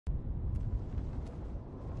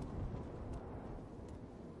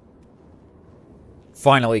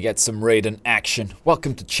Finally get some Raiden action.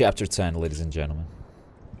 Welcome to chapter 10, ladies and gentlemen.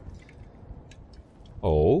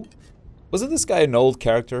 Oh? Wasn't this guy an old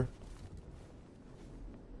character?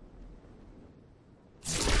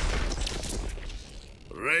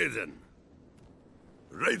 Raiden.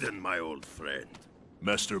 Raiden, my old friend.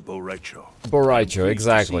 Master Boraicho. Boraicho,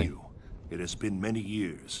 exactly. It has been many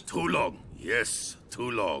years. Too long. Yes, too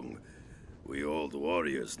long. We old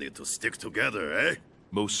warriors need to stick together, eh?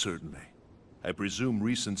 Most certainly. I presume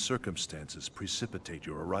recent circumstances precipitate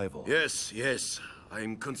your arrival. Yes.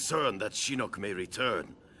 I'm concerned that Shinnok may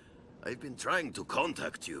return. I've been trying to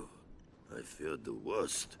contact you. I feared the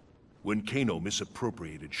worst. When Kano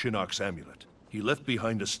misappropriated Shinnok's amulet, he left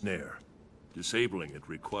behind a snare. Disabling it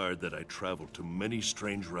required that I travel to many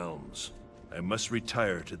strange realms. I must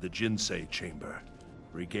retire to the Jinsei chamber,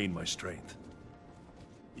 regain my strength.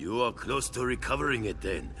 You are close to recovering it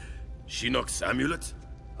then. Shinnok's amulet?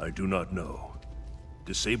 I do not know.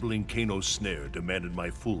 Disabling Kano's snare demanded my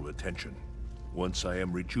full attention. Once I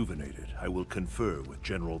am rejuvenated, I will confer with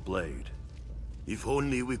General Blade. If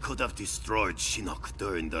only we could have destroyed Shinnok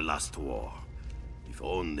during the last war. If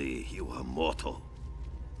only he were mortal.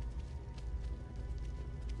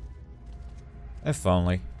 If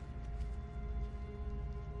only.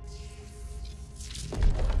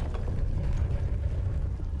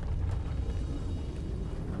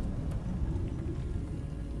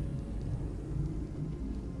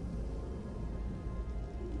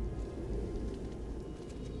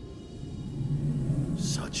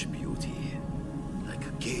 Such beauty,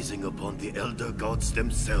 like gazing upon the elder gods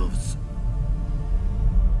themselves.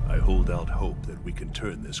 I hold out hope that we can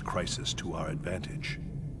turn this crisis to our advantage.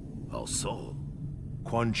 How so?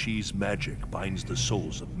 Quan Chi's magic binds the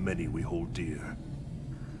souls of many we hold dear.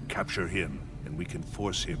 Capture him, and we can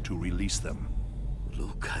force him to release them.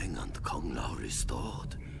 Liu Kang and Kung Lao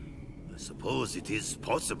restored. I suppose it is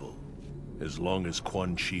possible. As long as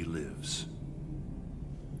Quan Chi lives.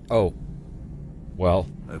 Oh. Well.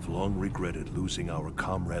 I've long regretted losing our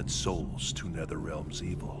comrades' souls to Netherrealm's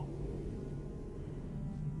evil.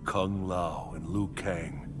 Kung Lao and Liu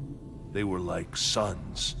Kang, they were like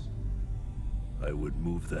sons. I would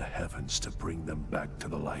move the heavens to bring them back to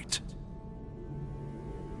the light.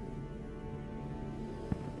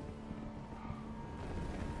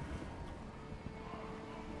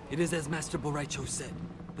 It is as Master Boraicho said.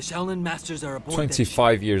 The Shaolin Masters are aboard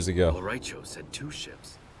 25 years ago. Boraicho said 2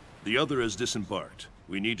 ships. The other has disembarked.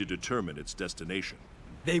 We need to determine its destination.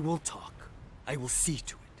 They will talk. I will see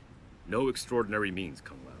to it. No extraordinary means,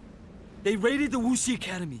 Kung Lao. They raided the Wuxi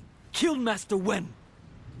Academy, killed Master Wen.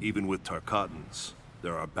 Even with Tarkatans,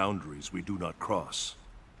 there are boundaries we do not cross.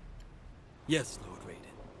 Yes, Lord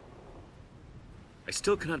Raiden. I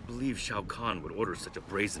still cannot believe Shao Kahn would order such a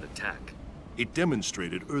brazen attack. It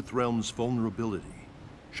demonstrated Earthrealm's vulnerability.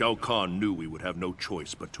 Shao Kahn knew we would have no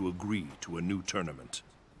choice but to agree to a new tournament.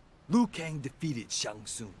 Liu Kang defeated Shang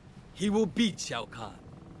Tsung. He will beat Shao Kahn.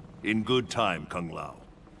 In good time, Kung Lao.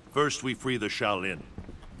 First we free the Shaolin.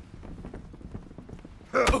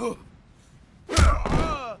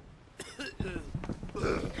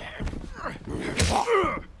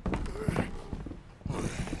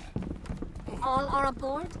 All are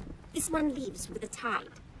aboard? This one leaves with the tide.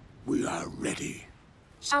 We are ready.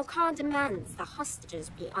 Shao Kahn demands the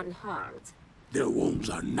hostages be unharmed. Their wounds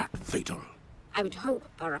are not fatal. I would hope,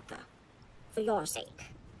 Baraka. For your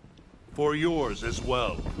sake. For yours as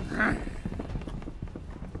well.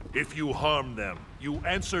 If you harm them, you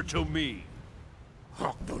answer to me.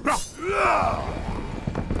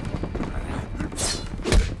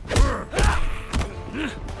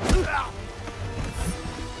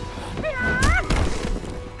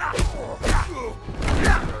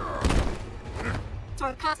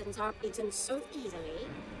 Tarkatans aren't beaten so easily.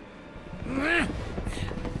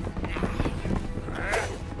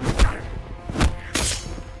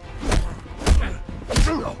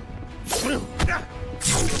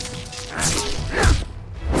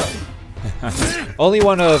 Only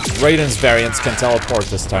one of Raiden's variants can teleport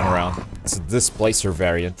this time around. It's a Displacer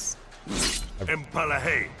variant.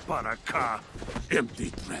 Empalahe, Baraka. Empty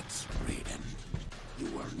threats, Raiden. You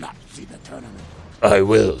will not see the tournament. I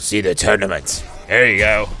will see the tournament. There you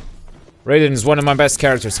go. Raiden is one of my best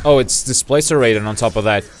characters. Oh, it's Displacer Raiden on top of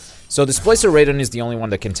that. So Displacer Raiden is the only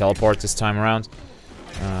one that can teleport this time around.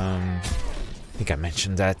 I think I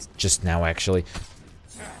mentioned that just now, actually.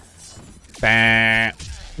 Bah.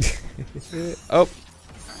 Oh.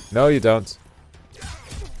 No, you don't.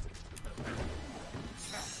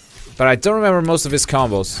 But I don't remember most of his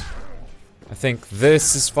combos. I think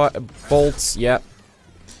this is bolts, yeah.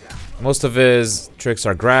 Most of his tricks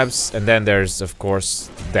are grabs, and then there's, of course,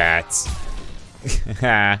 that.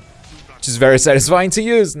 Which is very satisfying to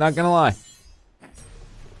use, not gonna lie.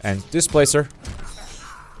 And displacer.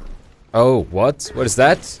 Oh, what? What is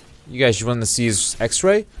that? You guys want to see his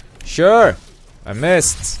X-ray? Sure. I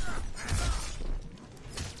missed.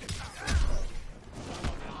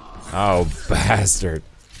 Oh, bastard.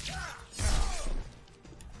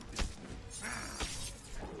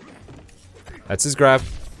 That's his grab.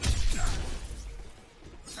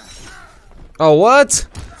 Oh, what?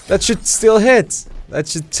 That should still hit. That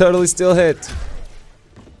should totally still hit.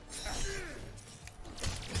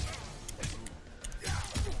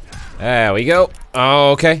 There we go.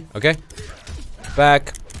 Oh, okay, okay.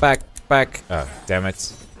 Back, back, back. Oh, damn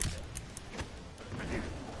it.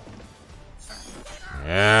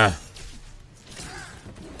 Yeah.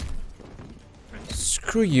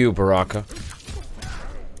 Screw you, Baraka.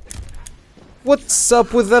 What's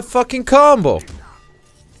up with that fucking combo?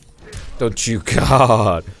 Don't you,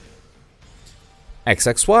 God.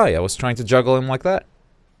 XXY, I was trying to juggle him like that.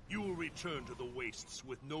 You will return to the wastes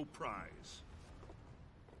with no prize.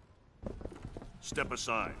 Step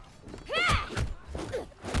aside.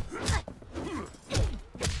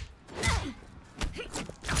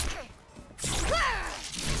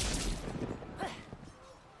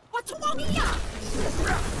 What's wrong here?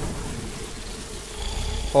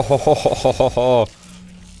 Ho ho ho ho ho ho ho.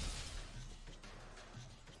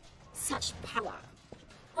 Such power.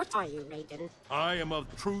 What are you, Raiden? I am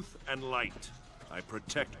of truth and light. I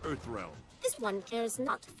protect Earthrealm. This one cares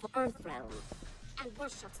not for Earthrealm, and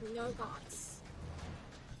worships no gods.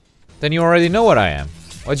 Then you already know what I am.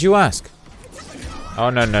 What'd you ask? Oh,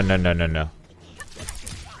 no, no, no, no, no, no.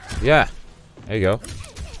 Yeah. There you go.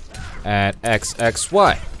 And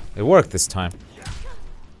XXY. It worked this time.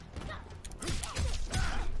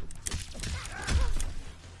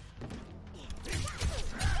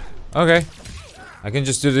 Okay. I can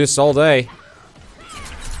just do this all day.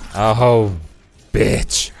 Oh,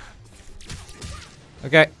 bitch.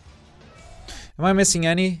 Okay. Am I missing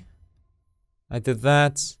any? I did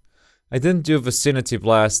that. I didn't do Vicinity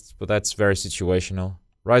Blast, but that's very situational.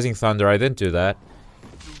 Rising Thunder, I didn't do that.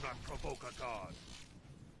 Do not provoke a god.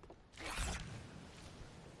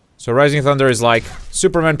 So Rising Thunder is like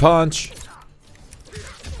Superman Punch.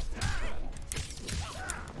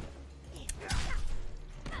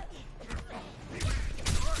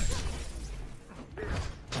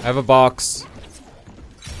 I have a box.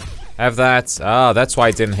 I have that. Ah, that's why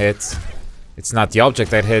it didn't hit. It's not the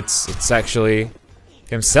object that hits, it's actually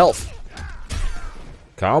himself.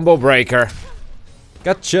 Combo breaker.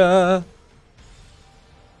 Gotcha.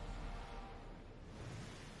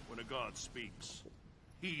 When a god speaks,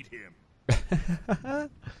 heed him.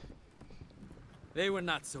 They were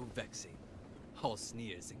not so vexing. All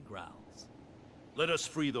sneers and growls. Let us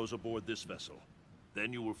free those aboard this vessel.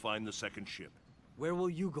 Then you will find the second ship. Where will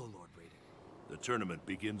you go, Lord Raiden? The tournament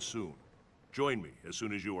begins soon. Join me as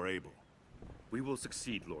soon as you are able. We will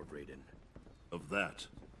succeed, Lord Raiden. Of that,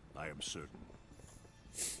 I am certain.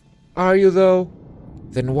 Are you though?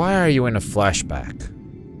 Then why are you in a flashback?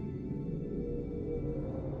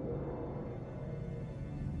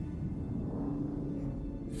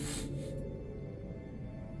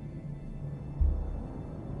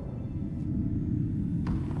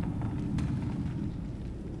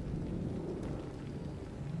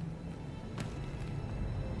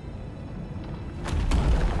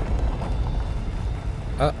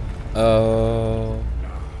 Uh-oh.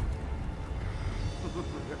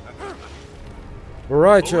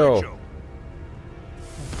 Borracho.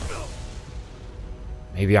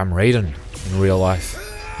 Maybe I'm Raiden in real life,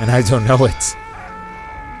 and I don't know it.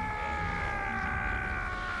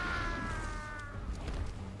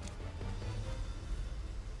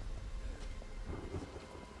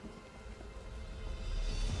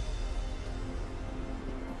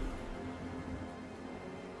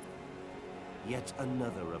 Yet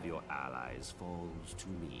another of your allies falls to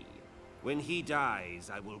me. When he dies,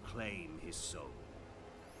 I will claim his soul.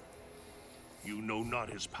 You know not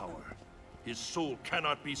his power. His soul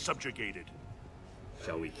cannot be subjugated.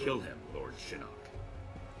 Shall we kill him, Lord Shinnok?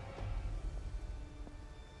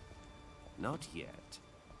 Not yet.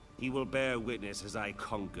 He will bear witness as I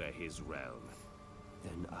conquer his realm.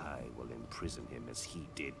 Then I will imprison him as he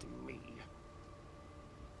did me.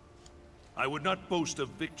 I would not boast of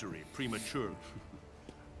victory prematurely.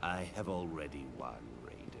 I have already won,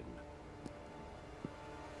 Raiden.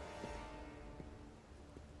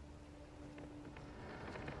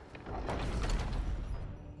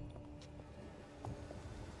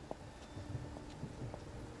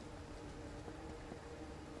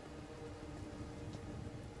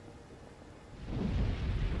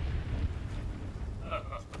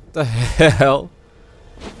 The hell?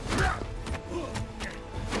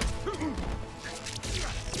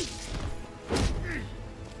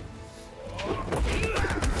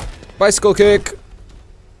 Bicycle kick!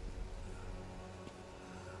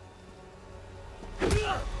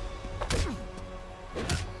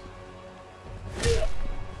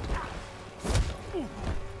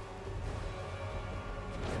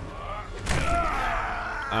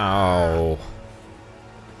 Ow.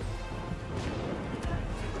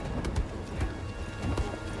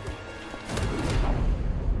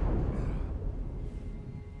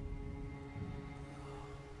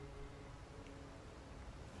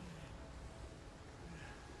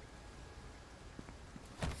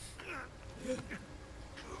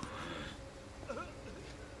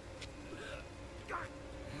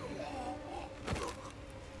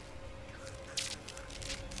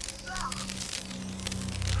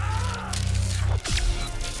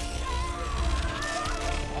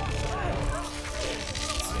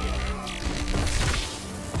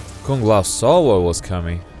 Kung Lao saw what was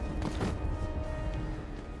coming.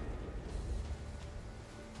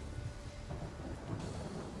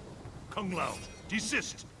 Kung Lao,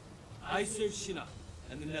 desist! I serve Shinnok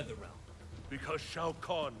and the Netherrealm. Because Shao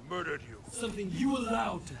Kahn murdered you. Something you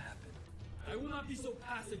allowed to happen. I will not be so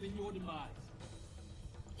passive in your demise.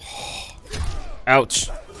 Ouch.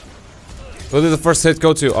 Where did the first hit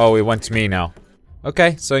go to? Oh, it went to me now.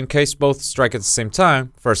 Okay, so in case both strike at the same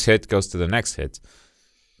time, first hit goes to the next hit.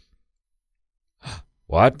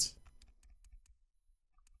 What?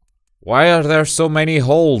 Why are there so many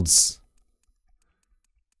holds?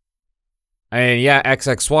 I mean, yeah,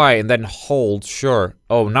 XXY and then hold, sure.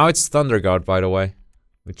 Oh, now it's Thunder God, by the way.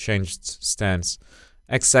 We changed stance.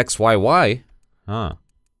 XXYY? Huh.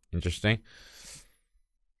 Interesting.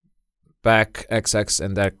 Back XX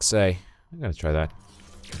and XA. I'm gonna try that.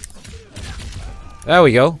 There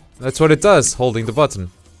we go. That's what it does, holding the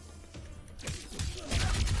button.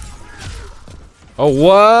 Oh,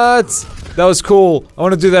 what? That was cool. I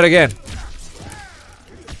want to do that again.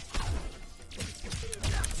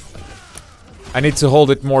 I need to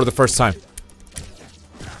hold it more the first time.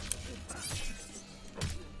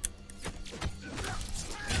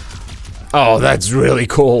 Oh, that's really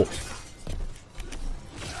cool.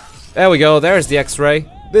 There we go. There's the X-ray.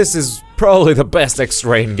 This is probably the best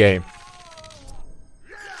X-ray in game.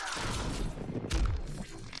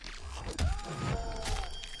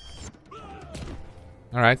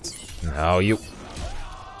 Alright. Now you. Do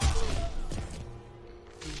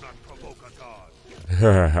not provoke a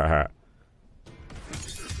god.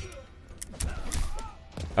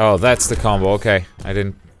 Oh, that's the combo. Okay. I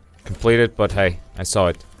didn't complete it, but hey, I saw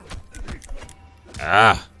it.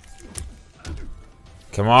 Ah.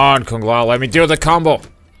 Come on, Kung Lao, let me do the combo.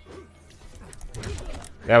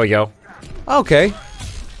 There we go. Okay.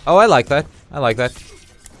 Oh, I like that. I like that.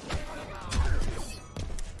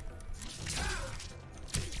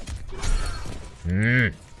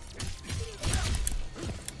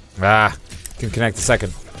 Ah, can connect the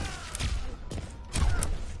second.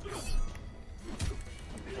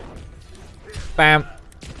 Bam.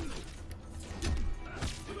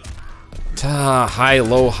 High,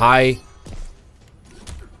 low, high.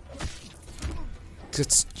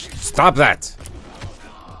 Just stop that.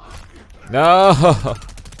 No.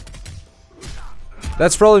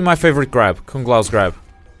 That's probably my favorite grab, Kung Lao's grab.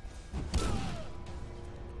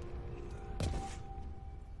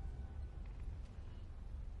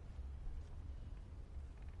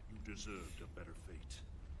 You deserved a better fate.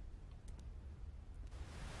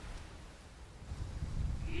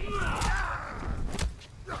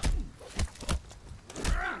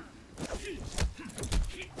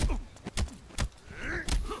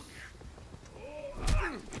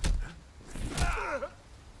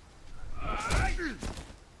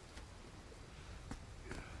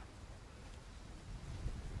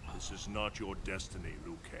 This is not your destiny,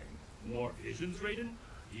 Liu Kang. More visions, Raiden?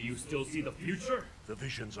 Do you still see the future? The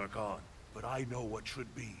visions are gone, but I know what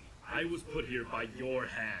should be. I was put here by your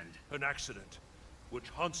hand. An accident, which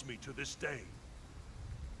haunts me to this day.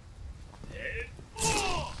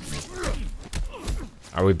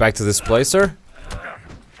 Are we back to this placer?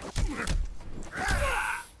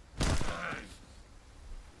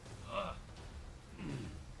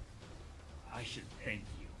 I should thank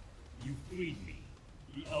you. You freed me.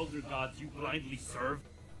 The Elder Gods you blindly served.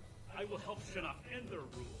 I will help Shinnok end their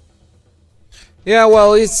rule. Yeah,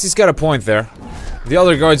 well, he's got a point there. The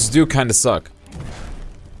other guards do kinda suck.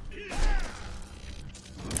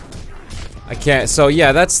 I can't, so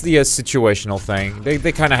yeah, that's the situational thing.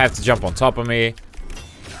 They kinda have to jump on top of me.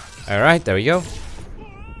 Alright, there we go.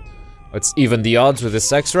 Let's even the odds with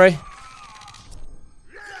this X-ray.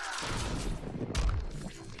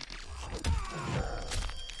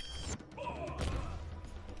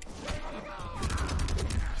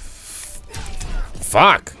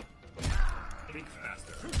 fuck?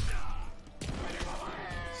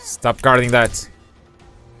 Stop guarding that.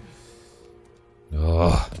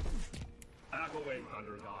 Ugh.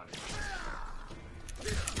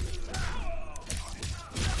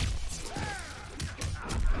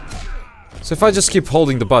 So if I just keep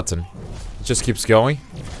holding the button, it just keeps going?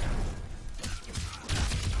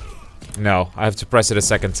 No, I have to press it a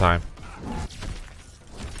second time.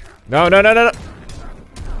 No, no, no, no, no!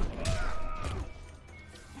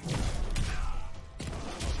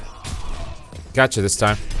 Gotcha this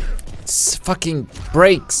time. It's fucking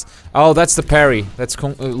breaks. Oh, that's the parry. That's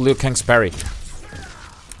Liu Kang's parry.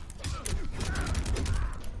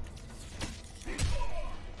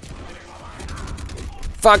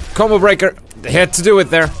 Fuck, combo breaker. They had to do it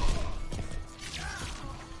there.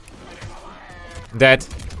 Dead.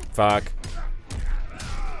 Fuck.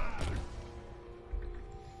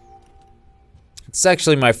 It's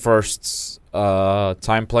actually my first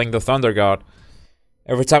time playing the Thunder God.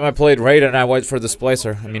 Every time I played Raiden, I wait for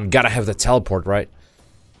Displacer. I mean, gotta have the teleport, right?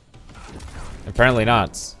 Apparently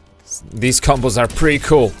not. These combos are pretty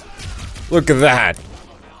cool. Look at that.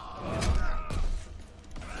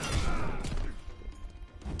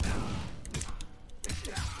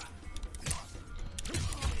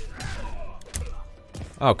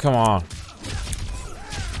 Oh, come on.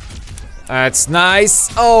 That's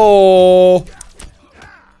nice. Oh.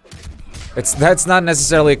 That's not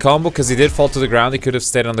necessarily a combo because he did fall to the ground. He could have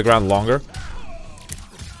stayed on the ground longer.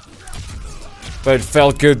 But it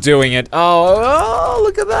felt good doing it. Oh,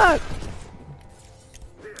 look at that.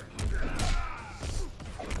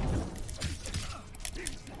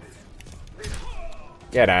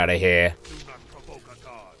 Get out of here.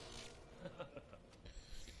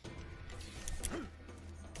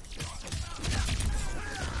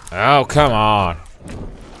 Oh, come on.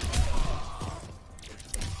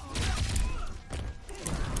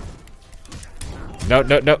 No,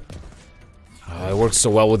 no, no. Oh, it works so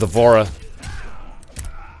well with the Vora.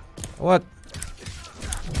 What?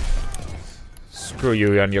 Screw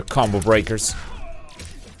you and your combo breakers.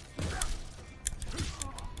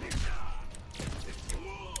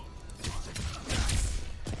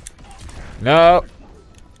 No.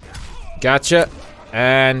 Gotcha.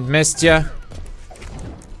 And missed ya.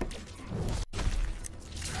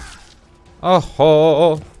 Oh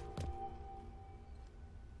ho.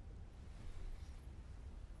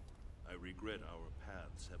 I regret our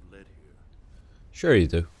paths have led here. Sure you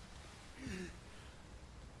do.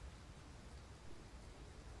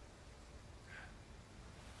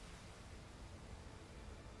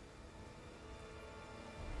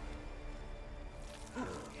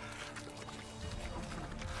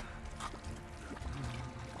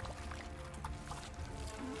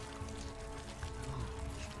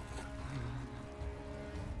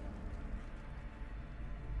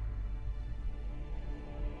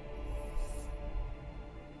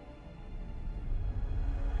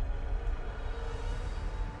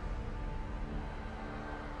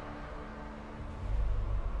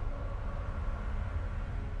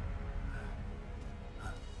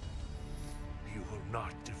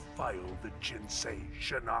 Not defile the Jinsei,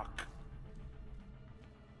 Shinnok.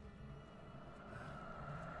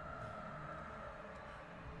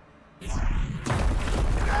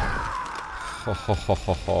 Ho ho ho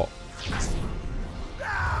ho ho.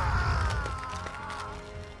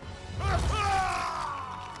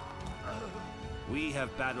 We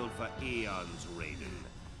have battled for eons, Raiden.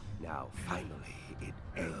 Now, finally, it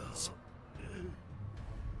ends.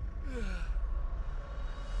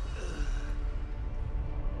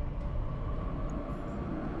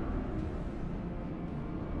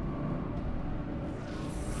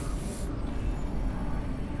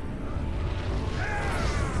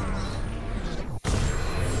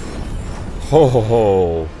 Ho ho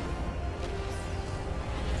ho.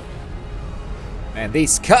 And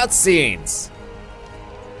these cutscenes.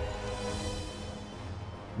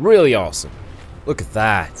 Really awesome. Look at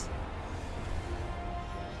that.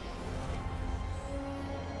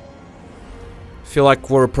 I feel like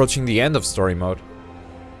we're approaching the end of story mode.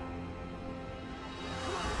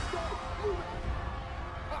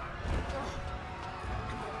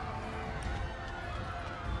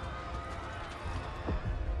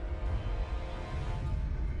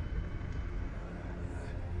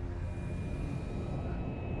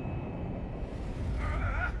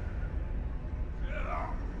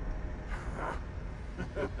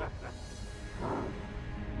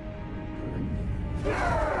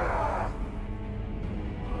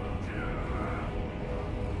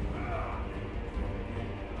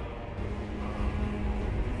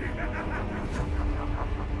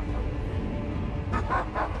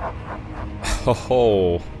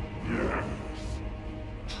 Oh. Yes.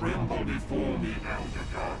 Tremble before me, Elder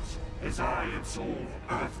Gods, as I absorb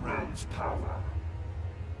Earthrealm's power.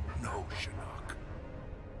 No, Shinnok.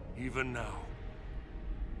 Even now,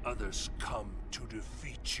 others come to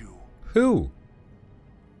defeat you. Who?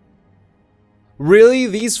 Really?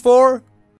 These four?